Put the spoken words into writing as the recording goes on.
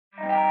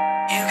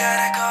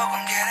gotta go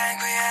and get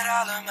angry at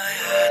all of my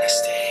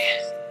honesty.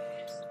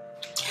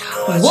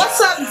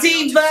 What's up,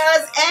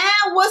 divas?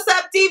 And what's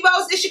up,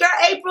 divos? It's your girl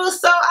April,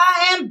 so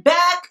I am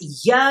back.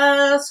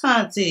 Yes,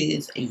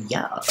 hunties.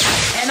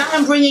 Yes. And I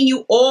am bringing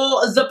you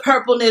all the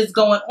purpleness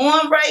going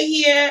on right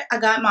here. I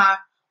got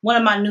one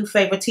of my new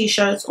favorite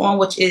t-shirts on,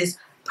 which is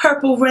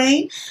Purple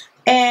Rain.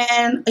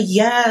 And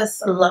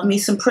yes, love me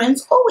some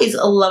prints. Always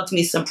loved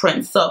me some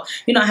prints. So,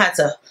 you know, I had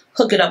to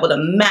hook it up with a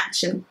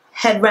matching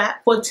head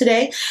wrap for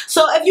today.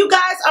 So if you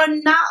guys are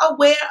not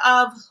aware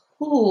of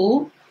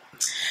who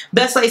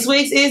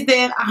Bestlacewigs is,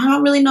 then I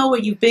don't really know where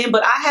you've been,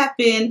 but I have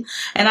been,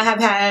 and I have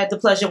had the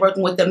pleasure of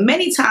working with them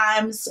many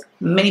times,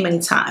 many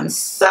times.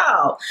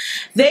 So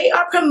they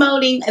are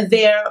promoting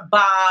their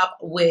bob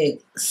wig.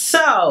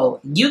 So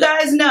you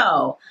guys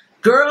know,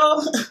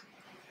 girl,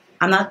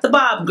 I'm not the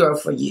bob girl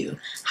for you.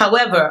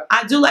 However,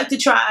 I do like to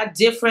try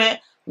different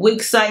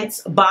wig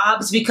sites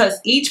bobs because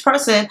each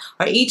person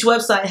or each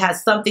website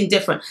has something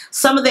different.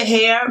 Some of the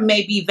hair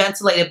may be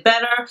ventilated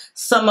better,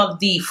 some of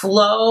the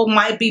flow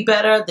might be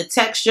better, the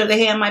texture of the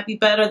hair might be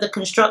better, the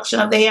construction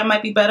of the hair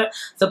might be better,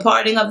 the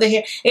parting of the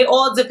hair. It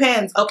all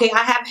depends. Okay,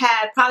 I have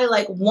had probably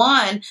like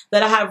one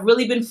that I have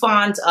really been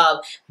fond of,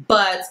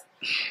 but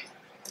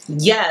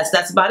yes,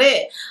 that's about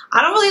it.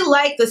 I don't really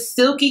like the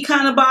silky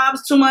kind of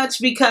bobs too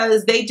much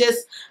because they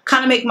just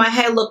kind of make my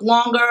hair look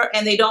longer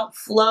and they don't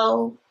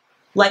flow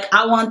like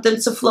I want them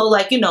to flow,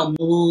 like, you know,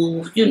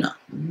 move, you know,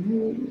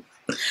 move.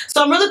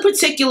 So I'm really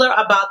particular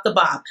about the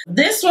bob.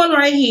 This one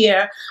right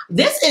here,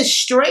 this is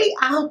straight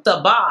out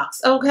the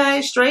box,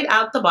 okay? Straight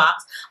out the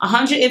box.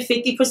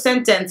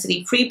 150%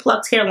 density,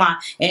 pre-plucked hairline,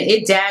 and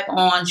it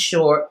daggone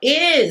sure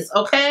is,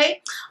 okay?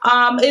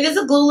 It is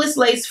a glueless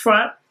lace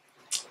front,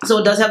 so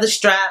it does have the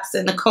straps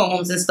and the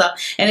combs and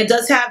stuff, and it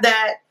does have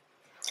that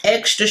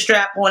extra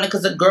strap on it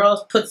because the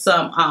girls put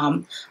some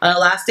an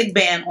elastic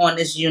band on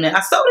this unit.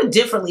 I sewed it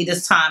differently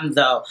this time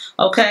though,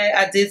 okay?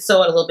 I did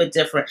sew it a little bit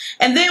different.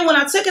 And then when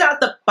I took it out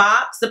the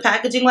box, the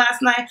packaging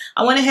last night,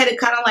 I went ahead and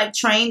kind of like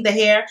trained the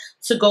hair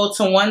to go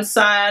to one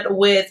side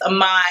with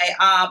my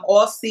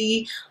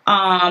Aussie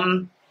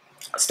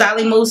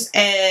styling mousse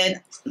and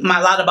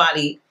my Lotta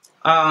Body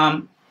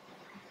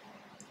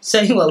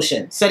setting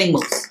lotion, setting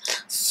mousse,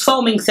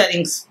 foaming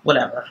settings,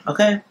 whatever,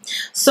 okay?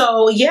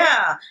 So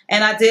yeah,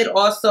 and I did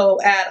also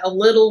add a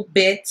little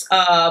bit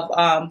of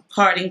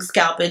parting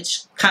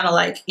scalpage, kind of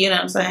like, you know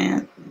what I'm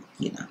saying?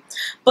 You know.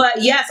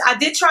 But yes, I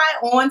did try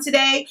it on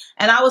today,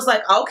 and I was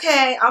like,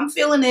 okay, I'm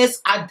feeling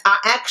this. I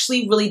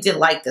actually really did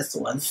like this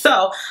one.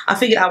 So I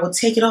figured I would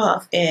take it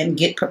off and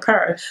get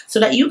prepared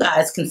so that you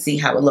guys can see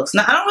how it looks.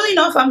 Now, I don't really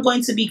know if I'm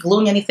going to be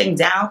gluing anything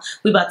down.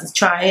 We're about to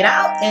try it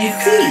out and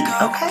see,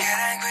 okay?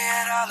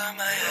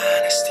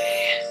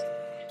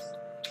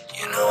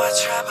 You know I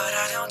try, but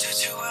I don't do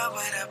too well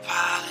with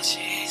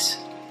apologies.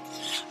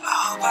 I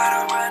hope I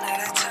don't run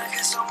out of time.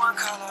 Can someone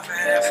call a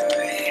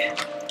referee?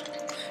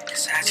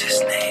 Cause I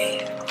just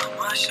need one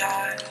more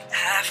shot,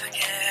 have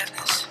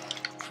forgiveness.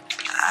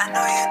 I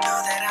know you know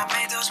that I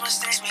made those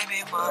mistakes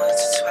maybe once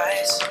or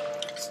twice.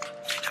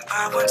 And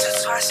by once or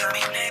twice, I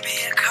mean maybe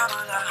a couple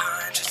of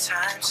 100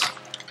 times.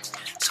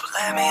 So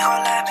let me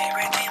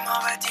redeem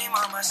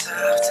on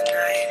myself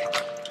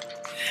tonight.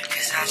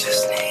 Cause I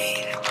just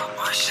need one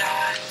more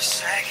shot,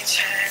 second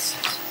chances.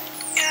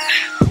 Yeah.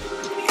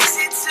 Is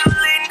it too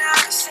late now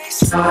to say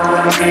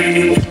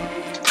sorry?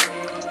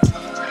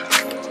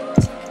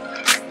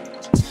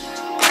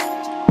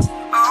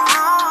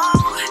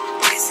 Oh,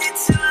 is it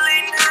too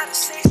late now to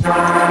say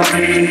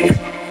sorry?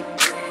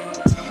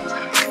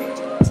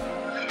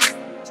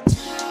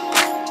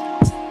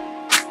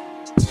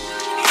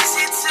 Is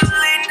it too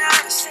late now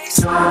to say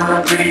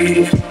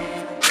sorry?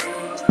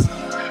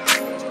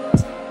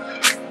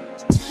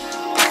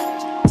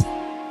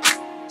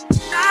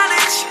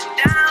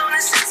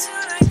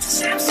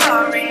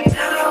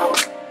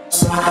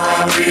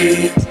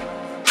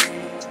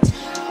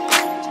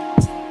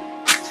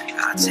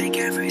 I'll take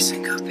every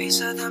single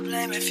piece of the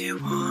blame if you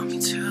want me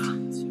to.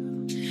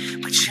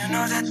 But you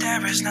know that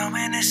there is no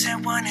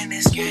innocent one in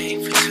this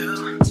game for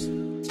two.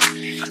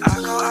 But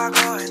I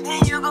go, and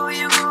then you go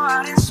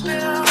out and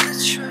spill the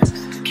truth.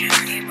 Can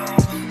we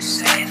both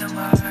say the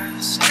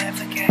words and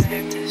forget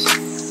this?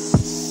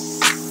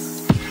 Is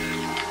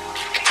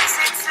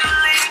it too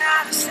late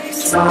now to say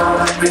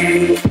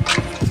sorry?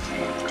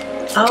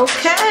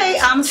 Okay,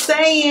 I'm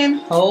saying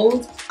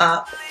hold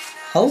up.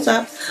 Hold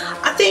up.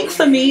 I think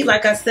for me,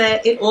 like I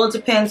said, it all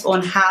depends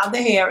on how the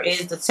hair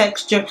is, the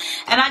texture,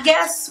 and I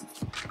guess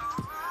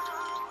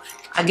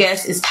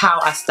it's how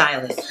I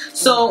style it.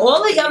 So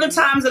all the other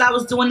times that I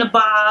was doing the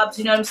bobs,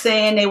 you know what I'm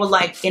saying, they were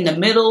like in the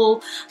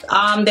middle.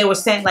 They were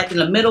sent like in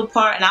the middle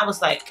part, and I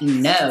was like,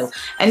 no.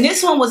 And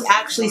this one was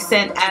actually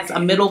sent as a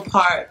middle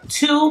part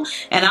too,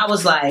 and I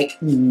was like,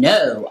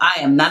 no, I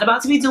am not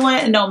about to be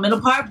doing no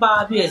middle part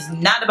bob. He is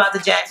not about to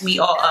jack me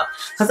all up,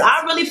 because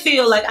I really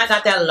feel like I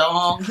got that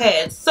long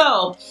head.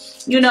 So,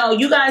 you know,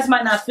 you guys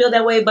might not feel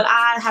that way, but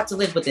I have to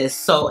live with this.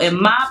 So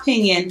in my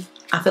opinion,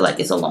 I feel like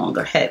it's a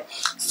longer head.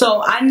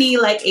 So I need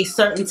like a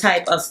certain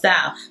type of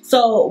style.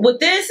 So with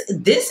this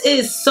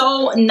is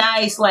so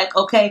nice. Like,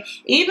 okay,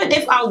 even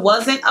if I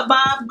wasn't a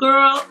bob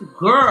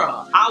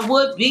girl, I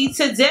would be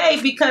today,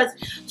 because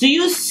do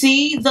you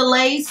see the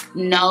lace?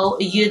 No,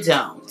 you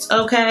don't.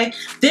 Okay,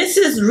 this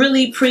is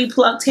really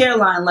pre-plucked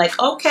hairline. Like,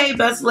 okay,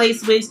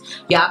 Bestlacewigs,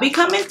 y'all be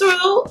coming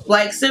through.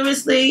 Like,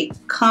 seriously,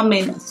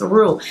 coming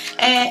through.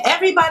 And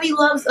everybody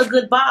loves a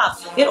good bob.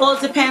 It all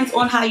depends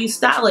on how you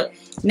style it.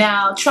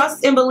 Now,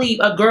 trust and believe,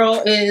 a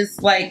girl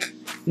is like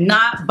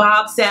not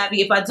bob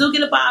savvy. If I do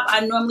get a bob,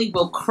 I normally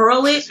will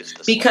curl it,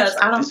 because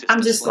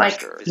I'm just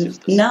like,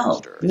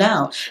 no.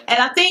 And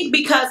I think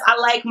because I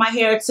like my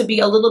hair to be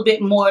a little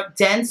bit more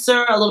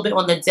denser, a little bit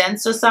on the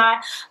denser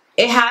side,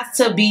 it has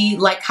to be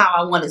like how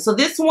I want it. So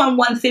this one,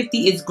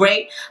 150, is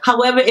great.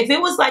 However, if it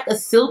was like a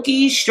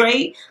silky,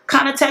 straight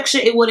kind of texture,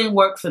 it wouldn't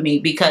work for me,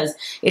 because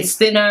it's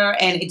thinner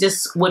and it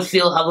just would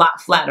feel a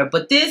lot flatter.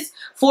 But this,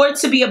 for it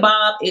to be a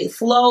bob, it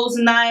flows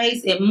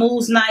nice, it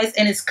moves nice,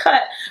 and it's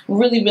cut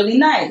really, really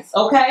nice,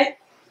 okay?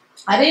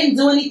 I didn't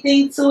do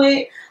anything to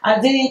it. I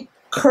didn't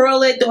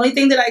curl it. The only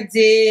thing that I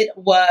did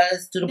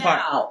was do the part.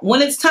 Now,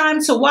 when it's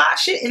time to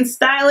wash it and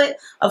style it,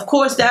 of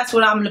course, that's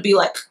when I'm going to be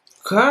like,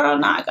 girl,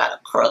 now I gotta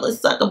curl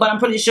this sucker. But I'm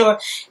pretty sure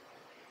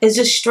it's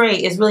just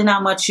straight. It's really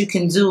not much you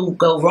can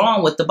go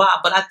wrong with the bob.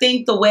 But I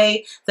think the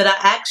way that I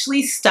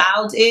actually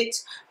styled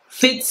it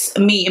fits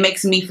me. It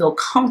makes me feel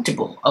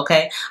comfortable,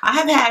 okay?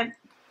 I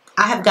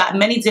have got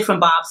many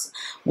different bobs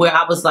where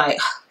I was like,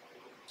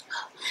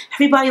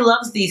 everybody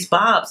loves these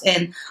bobs,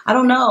 and I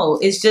don't know.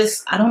 It's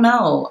just, I don't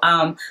know.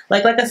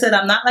 Like I said,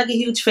 I'm not like a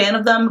huge fan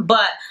of them,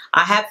 but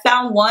I have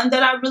found one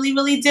that I really,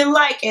 really did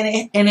like,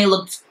 and it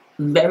looked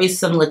very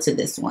similar to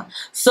this one.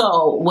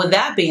 So with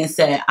that being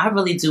said, I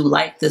really do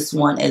like this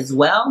one as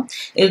well.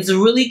 It's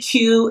really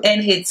cute,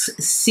 and it's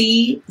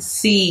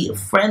CC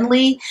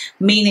friendly,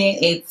 meaning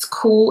it's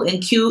cool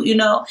and cute. You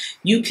know,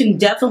 you can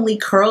definitely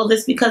curl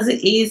this because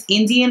it is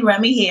Indian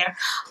Remy hair,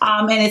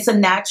 and it's a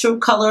natural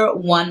color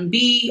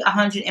 1B,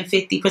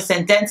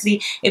 150%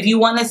 density. If you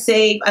want to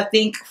save, I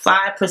think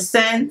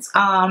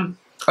 5%,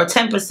 or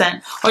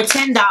 10%, or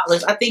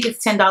 $10. I think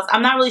it's $10.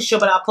 I'm not really sure,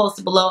 but I'll post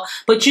it below.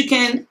 But you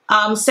can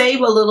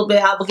save a little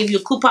bit. I will give you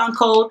a coupon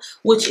code,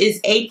 which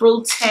is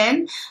April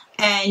 10,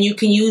 and you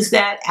can use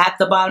that at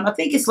the bottom. I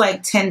think it's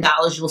like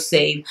 $10 you'll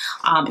save.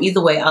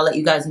 Either way, I'll let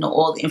you guys know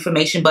all the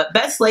information. But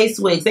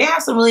Bestlacewigs, they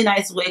have some really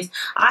nice wigs.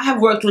 I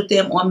have worked with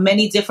them on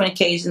many different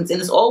occasions,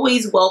 and it's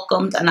always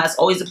welcomed, and it's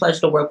always a pleasure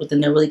to work with them.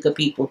 They're really good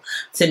people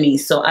to me,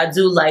 so I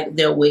do like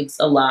their wigs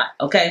a lot,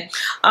 okay?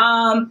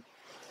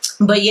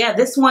 But yeah,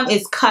 this one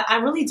is cut. I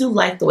really do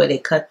like the way they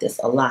cut this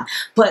a lot.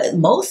 But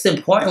most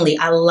importantly,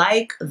 I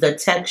like the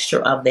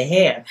texture of the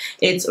hair.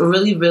 It's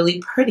really, really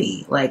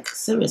pretty. Like,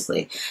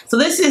 seriously. So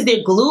this is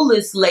their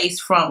glueless lace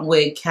front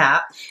wig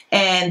cap.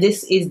 And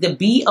this is the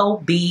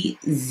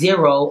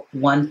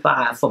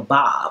BOB015 for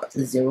Bob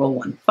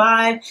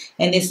 015.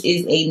 And this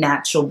is a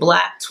natural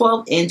black,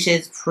 12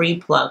 inches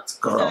pre-plucked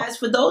girl. Guys,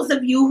 for those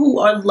of you who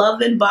are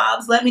loving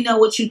bobs, let me know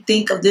what you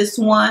think of this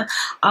one.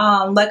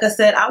 Like I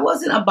said, I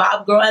wasn't a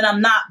bob girl, and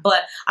I'm not,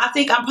 but I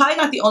think I'm probably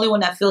not the only one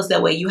that feels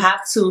that way. You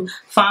have to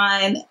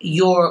find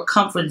your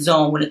comfort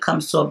zone when it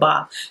comes to a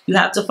bob. You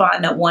have to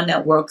find that one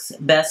that works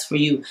best for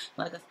you.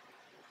 Like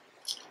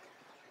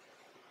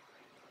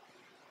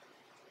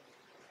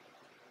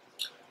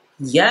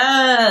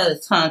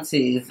yes,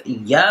 hunties,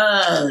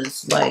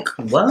 yes. Like,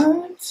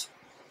 what?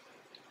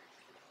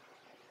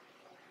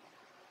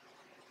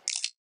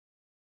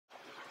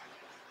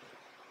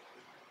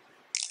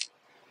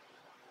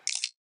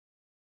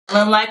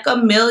 Like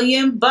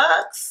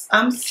 $1,000,000,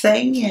 I'm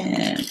saying.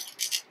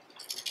 Yes.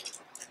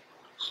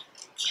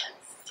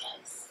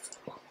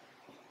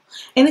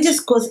 And it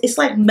just goes, it's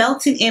like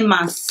melting in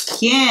my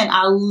skin.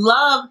 I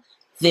love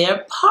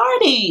their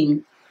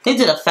parting. They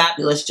did a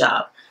fabulous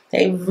job.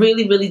 They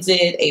really, really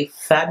did a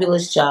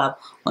fabulous job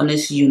on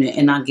this unit,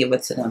 and I'll give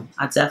it to them.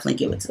 I'll definitely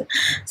give it to them.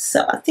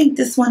 So I think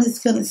this one is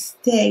going to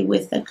stay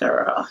with the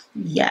girl.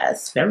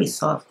 Yes, very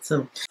soft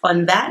too.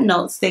 On that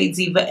note, stay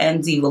diva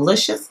and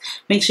divalicious.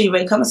 Make sure you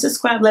rate, comment,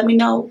 subscribe. Let me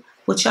know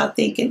what y'all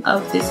thinking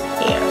of this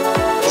hair.